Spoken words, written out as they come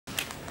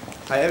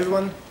Hi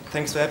everyone,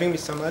 thanks for having me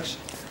so much.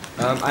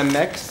 I'm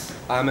Max.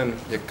 I'm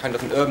kind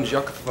of an urban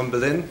geographer from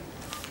Berlin,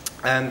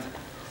 and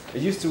I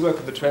used to work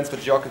at the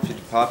transport geography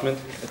department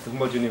at the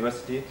Hoor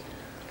University,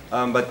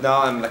 but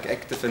now I'm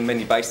active in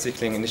many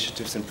bicycling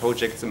initiatives and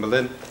projects in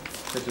Berlin,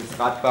 such as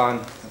Radbahn,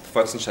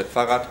 Volksentscheid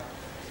Fahrrad,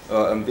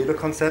 or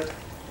Velo-Konzept.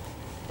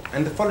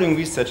 And the following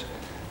research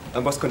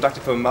was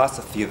conducted for a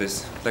master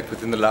thesis,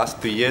 within the last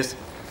 3 years,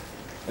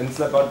 and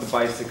it's about the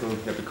bicycle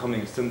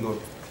becoming a symbol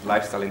of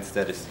lifestyle and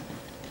status.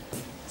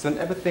 So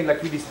everything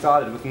really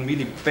started with a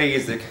really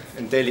basic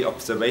and daily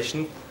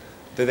observation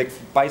that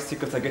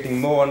bicycles are getting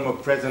more and more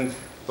present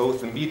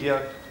both in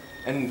media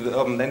and in the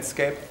urban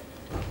landscape,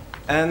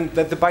 and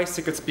that the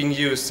bicycles being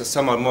used are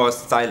somewhat more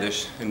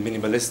stylish and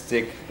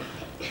minimalistic,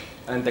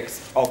 and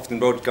often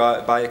road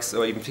bikes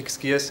or even fixed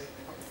gears,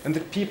 and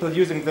the people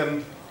using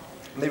them,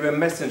 they were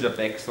messenger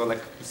bags or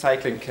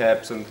cycling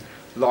cabs and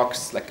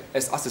logs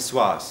as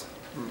accessoires.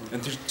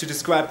 And to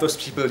describe those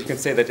people, you can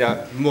say that they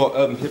are more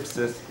urban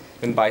hipsters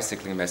than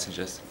bicycling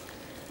messengers.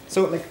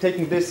 So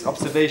taking this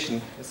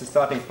observation as a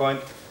starting point,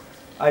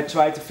 I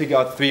tried to figure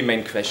out 3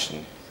 main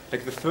questions. The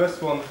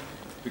first one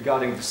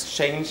regarding this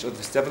change or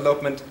this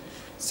development.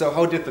 So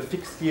how did the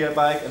fixed gear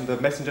bike and the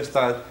messenger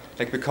style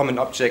become an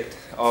object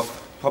of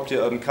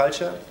popular urban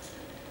culture?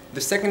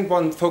 The second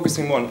one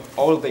focusing more on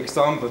all the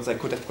examples I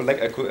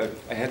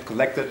had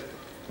collected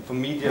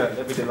from media and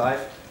everyday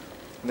life,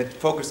 and that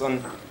focus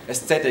on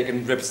aesthetic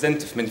and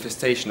representative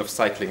manifestation of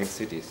cycling in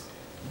cities.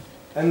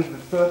 And the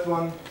third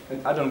one,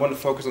 and I don't want to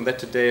focus on that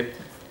today,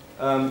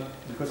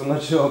 because I'm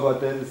not sure about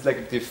that, it's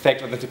the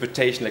effect on the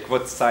interpretation,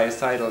 what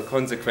societal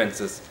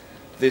consequences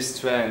this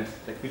trend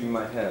really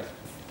might have.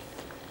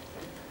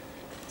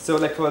 So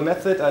for a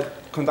method, I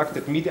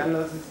conducted media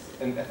analysis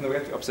and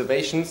ethnographic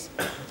observations,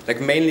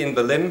 mainly in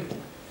Berlin,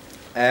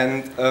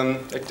 and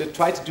I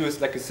tried to do a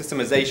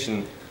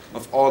systemization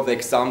of all the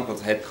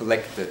examples I had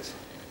collected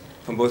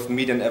from both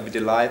media and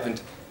everyday life,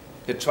 and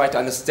I tried to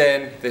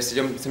understand the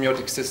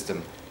semiotic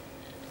system.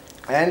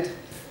 And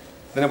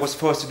then I was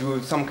forced to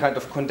do some kind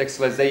of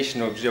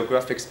contextualization or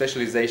geographic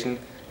specialization,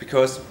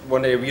 because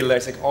one day I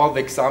realized all the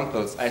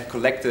examples I had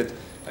collected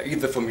are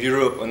either from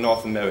Europe or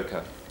North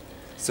America.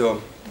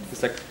 So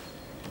it's it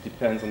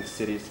depends on the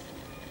cities.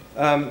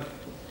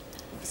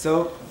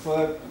 So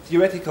for a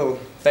theoretical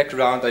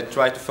background, I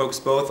tried to focus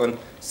both on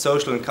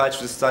social and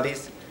cultural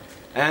studies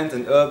and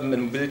on urban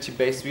and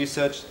mobility-based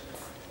research.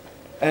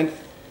 And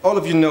all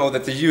of you know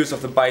that the use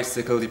of the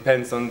bicycle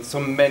depends on so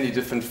many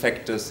different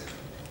factors.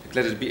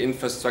 Let it be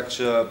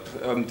infrastructure,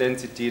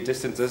 density,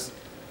 distances,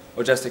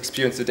 or just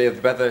experience the day of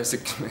the weather is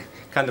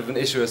kind of an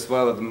issue as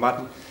well, the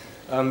mud.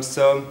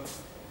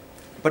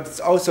 But it's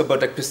also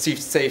about perceived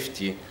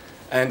safety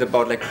and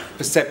about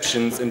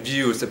perceptions and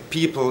views that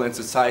people and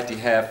society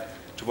have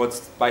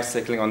towards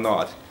bicycling or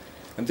not.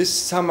 And this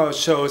somehow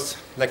shows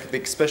the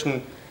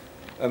expression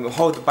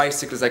how the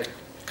bicycle is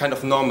kind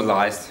of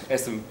normalized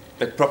as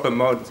a proper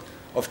mode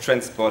of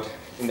transport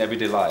in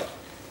everyday life.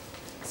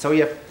 So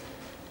you have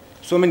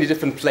so many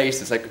different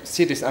places,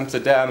 cities,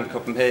 Amsterdam and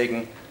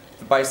Copenhagen.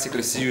 The bicycle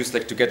is used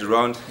to get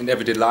around in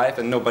everyday life,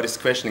 and nobody's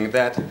questioning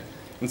that.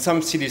 In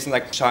some cities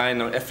in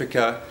China or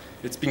Africa,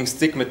 it's being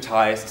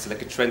stigmatized as a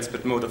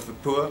transport mode of the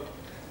poor.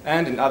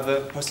 And in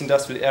other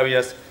post-industrial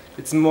areas,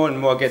 it's more and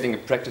more getting a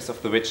practice of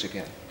the rich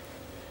again.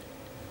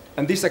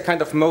 And these are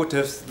kind of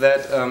motives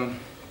that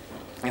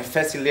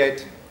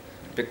facilitate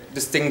the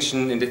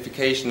distinction,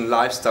 identification,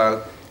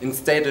 lifestyle in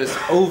status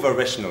over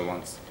rational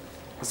ones.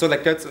 So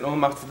Goetz and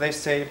Ohnmacht, they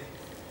say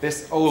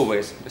there's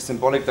always a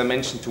symbolic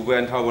dimension to where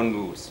and how one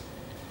moves,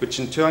 which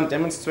in turn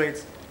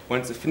demonstrates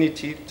one's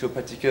affinity to a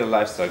particular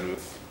lifestyle group.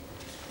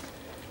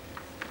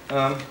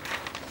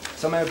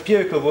 So my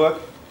empirical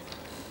work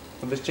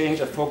for this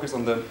change, I focus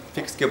on the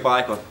fixed gear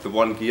bike, or the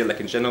one gear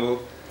in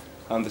general.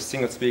 The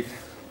single speed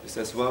is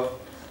as well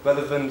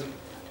relevant.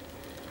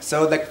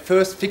 So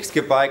first fixed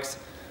gear bikes,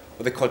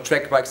 or they call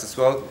track bikes as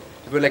well,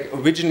 they were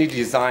originally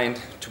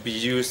designed to be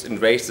used in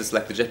races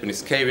like the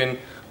Japanese Keirin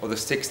or the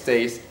 6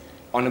 days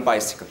on a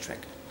bicycle track.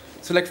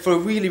 So for a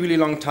really, really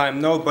long time,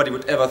 nobody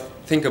would ever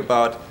think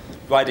about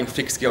riding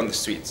fixed gear on the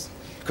streets,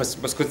 because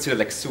it was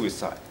considered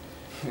suicide,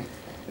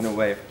 in a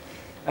way.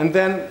 And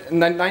then in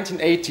the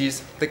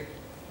 1980s, the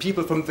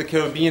people from the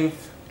Caribbean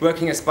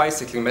working as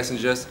bicycling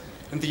messengers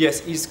in the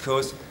US East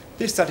Coast,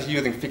 they started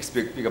using fixed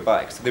gear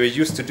bikes. They were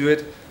used to do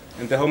it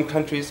in their home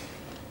countries,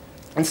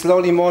 and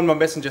slowly more and more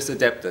messengers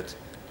adapted.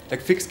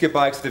 Fixed gear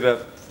bikes, they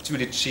were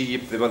really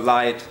cheap, they were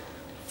light,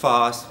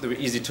 fast, they were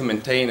easy to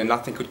maintain, and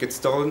nothing could get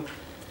stolen.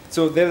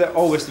 So there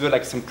always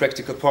were some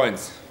practical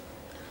points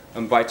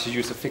on why to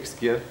use a fixed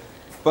gear.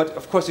 But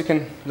of course you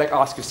can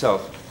ask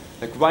yourself,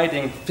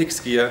 riding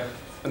fixed gear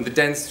in the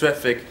dense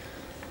traffic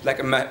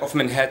of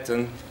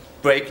Manhattan,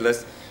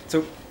 brakeless.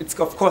 So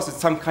of course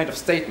it's some kind of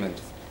statement.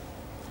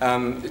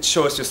 It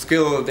shows your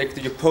skill,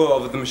 your power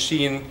over the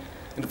machine,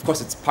 and of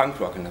course it's punk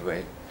rock in a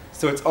way.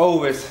 So it's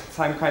always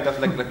some kind of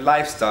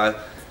lifestyle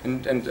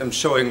and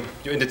showing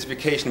your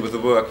identification with the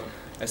work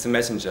as a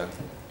messenger.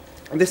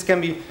 And this can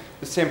be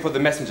the same for the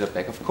messenger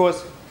bag. Of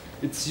course,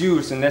 it's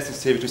used and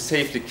necessary to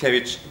safely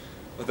carry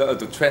or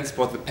to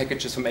transport the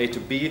packages from A to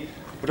B.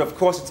 But of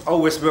course, it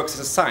always works as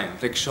a sign,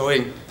 like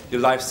showing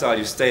your lifestyle,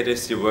 your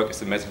status, your work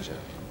as a messenger.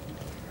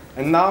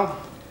 And now,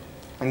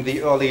 in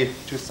the early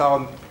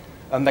 2000s,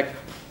 like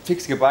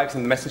fixed gear bikes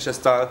in the messenger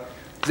style,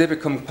 they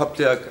become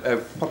popular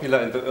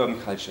in the urban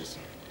cultures.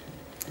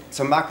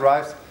 So Mark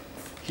Rives,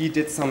 he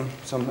did some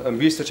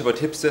research about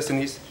hipsters, and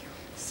he's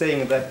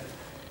saying that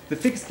the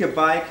fixed gear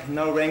bike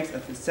now ranks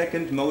as the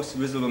second most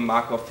visible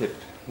mark of hip,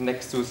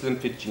 next to slim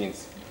fit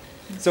jeans.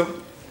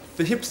 So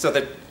the hipster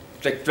that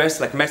dress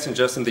like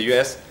messengers in the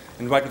US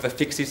and ride with their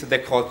fixies, they're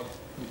called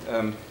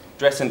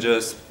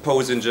dressengers,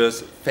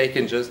 posengers,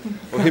 fakeingers,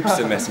 or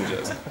hipster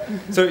messengers.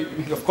 So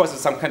of course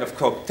it's some kind of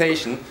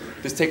cooptation.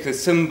 This takes the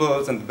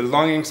symbols and the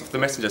belongings of the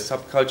messenger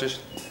subcultures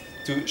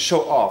to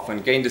show off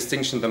and gain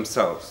distinction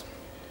themselves.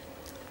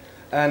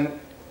 And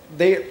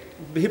the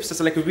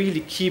hipsters are like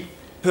really key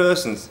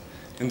persons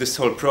in this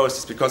whole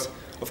process, because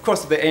of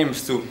course the aim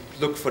is to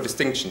look for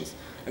distinctions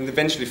and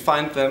eventually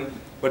find them,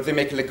 but they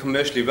make it like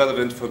commercially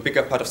relevant for a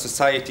bigger part of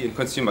society and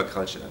consumer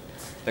culture.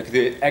 Like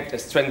they act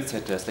as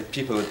trendsetters, like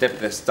people adapt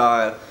their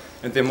style,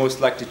 and they're most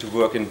likely to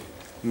work in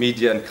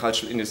media and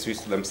cultural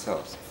industries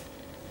themselves.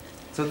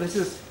 So this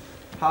is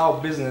how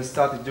business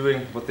started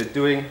doing what they're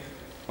doing.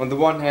 On the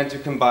one hand, you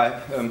can buy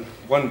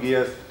one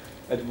gear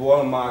at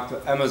Walmart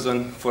or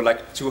Amazon for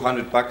like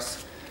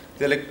 $200.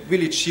 They're like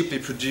really cheaply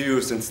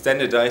produced and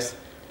standardized,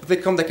 but they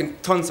come like in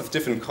tons of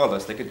different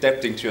colors, like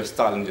adapting to your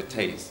style and your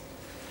taste.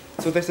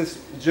 So there's this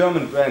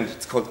German brand,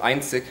 it's called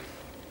Einzig.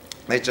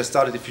 They just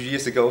started a few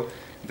years ago.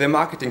 Their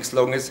marketing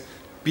slogan is,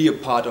 be a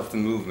part of the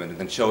movement, and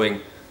then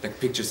showing like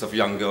pictures of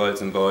young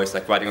girls and boys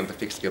like riding on the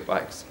fixed gear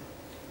bikes.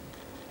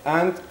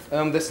 And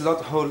there's a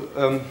lot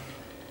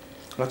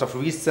of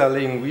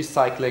reselling,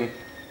 recycling,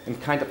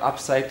 and kind of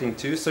upcycling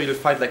too. So you'll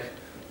find like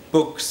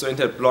books or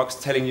internet blogs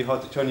telling you how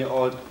to turn your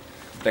old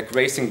like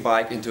racing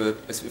bike into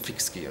a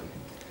fixed gear.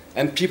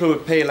 And people will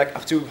pay like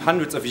up to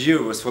hundreds of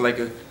euros for like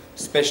a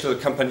special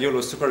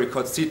Campagnolo Super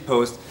Record seat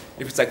post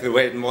if it's like the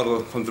right model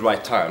from the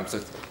right time. So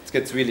it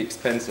gets really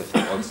expensive,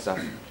 all the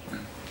stuff.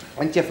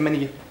 And you have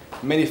many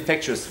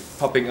manufacturers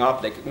popping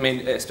up, like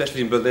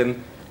especially in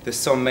Berlin. There's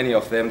so many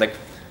of them, like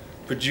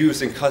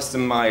producing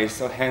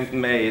customized or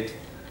handmade,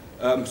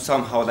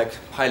 somehow like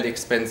highly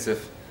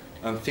expensive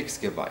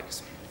fixed gear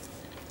bikes.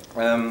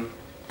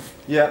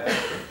 Yeah,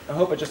 I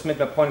hope I just made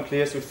my point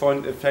clear. So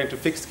we're referring to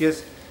fixed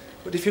gears.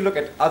 But if you look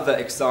at other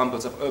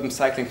examples of urban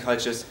cycling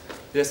cultures,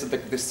 there's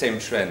the same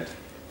trend.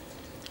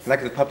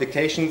 Like the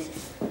publications,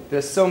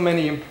 there's so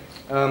many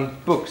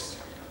books,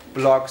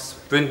 blogs,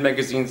 print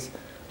magazines,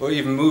 or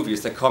even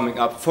movies that are coming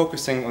up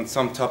focusing on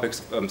some topics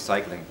of urban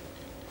cycling.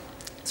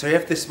 So you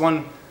have this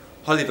one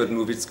Hollywood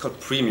movie, it's called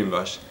Premium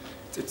Rush.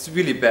 It's a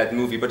really bad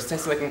movie, but it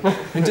has like an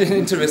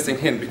interesting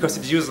hint, because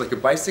it uses like a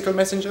bicycle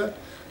messenger,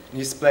 and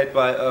he's played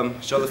by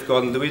Joseph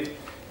Gordon-Levitt,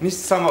 and he's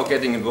somehow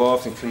getting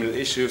involved in criminal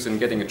issues and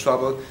getting in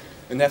trouble,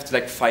 and have to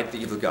like fight the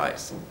evil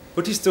guys.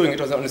 But he's doing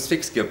it on his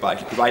fixed gear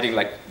bike, riding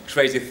like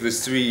crazy through the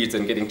streets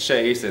and getting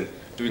chased and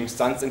doing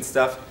stunts and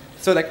stuff.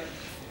 So like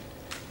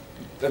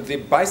the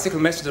bicycle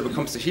messenger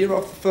becomes the hero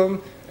of the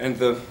film, and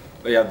the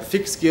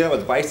fixed gear or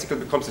the bicycle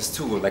becomes his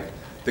tool, like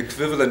the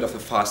equivalent of a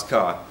fast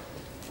car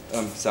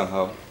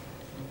somehow.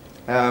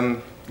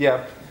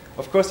 Yeah,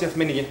 of course you have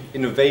many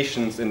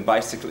innovations in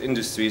bicycle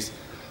industries,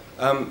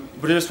 but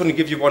I just want to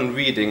give you one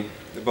reading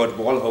about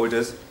wall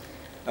holders.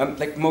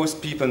 Like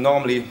most people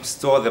normally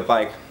store their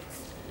bike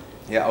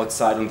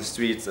outside on the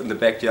streets, in the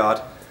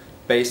backyard,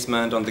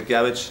 basement, on the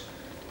garage.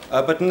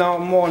 But now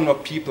more and more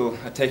people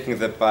are taking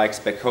their bikes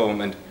back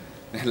home and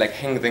like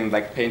hang them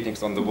like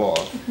paintings on the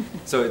wall.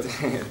 So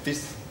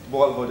these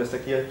wall holders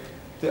like here,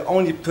 the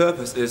only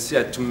purpose is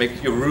to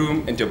make your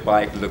room and your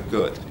bike look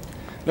good.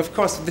 And of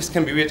course this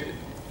can be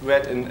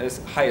read in as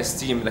high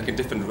esteem, like in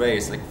different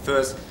ways. Like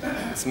first,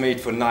 it's made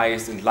for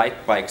nice and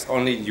light bikes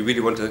only you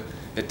really want to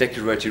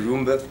decorate your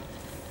room with.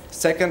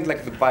 Second,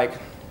 like the bike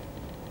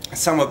is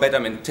somehow better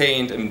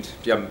maintained and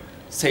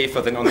safer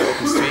than on the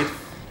open street.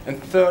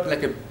 And third,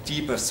 like a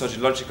deeper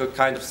sociological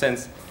kind of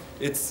sense,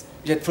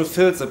 it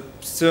fulfills a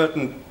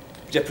certain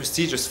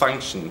prestigious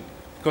function,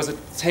 because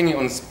it's hanging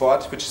on a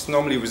spot which is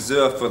normally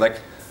reserved for like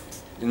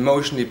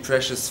emotionally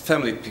precious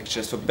family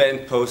pictures, for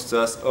band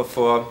posters, or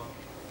for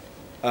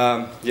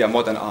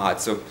modern art.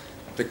 So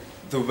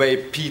the way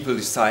people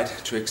decide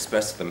to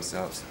express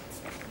themselves.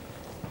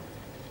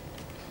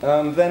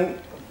 Then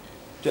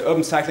the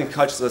urban cycling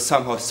cultures are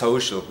somehow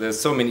social. There's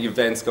so many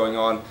events going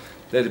on.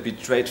 There'll be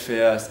trade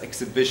fairs,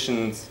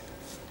 exhibitions,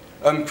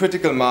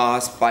 critical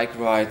mass, bike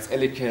rides,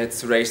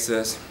 helicads,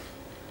 races,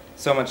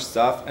 so much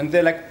stuff. And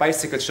they're like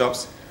bicycle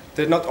shops.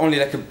 They're not only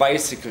like a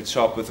bicycle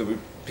shop with a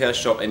repair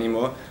shop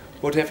anymore,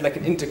 but they have like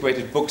an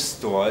integrated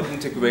bookstore, an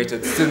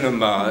integrated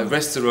cinema, a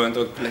restaurant,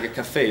 or like a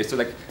cafe. So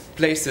like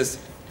places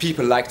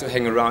people like to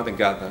hang around and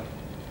gather.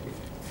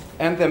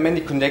 And there are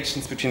many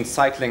connections between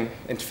cycling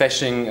and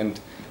fashion and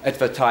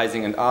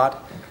advertising and art.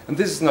 And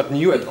this is not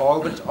new at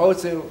all, but it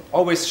also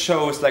always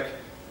shows like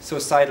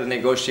societal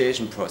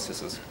negotiation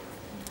processes.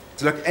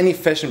 So like any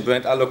fashion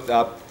brand I looked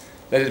up,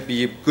 let it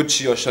be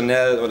Gucci or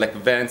Chanel or like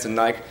Vans and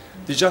Nike,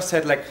 they just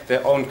had like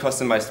their own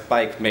customized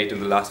bike made in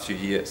the last few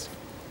years.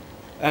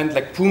 And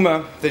like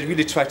Puma, they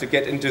really tried to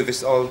get into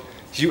this all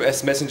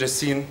US messenger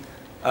scene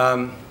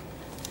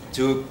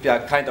to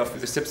kind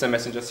of the Sipser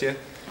messengers here.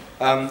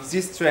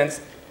 These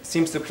trends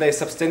seems to play a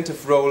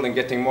substantive role in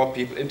getting more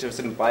people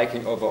interested in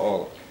biking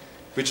overall,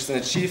 which is an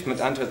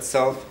achievement unto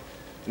itself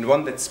and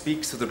one that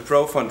speaks to the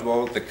profound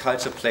role the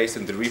culture plays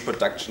in the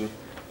reproduction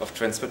of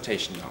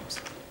transportation norms.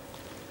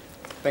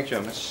 Thank you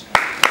very much.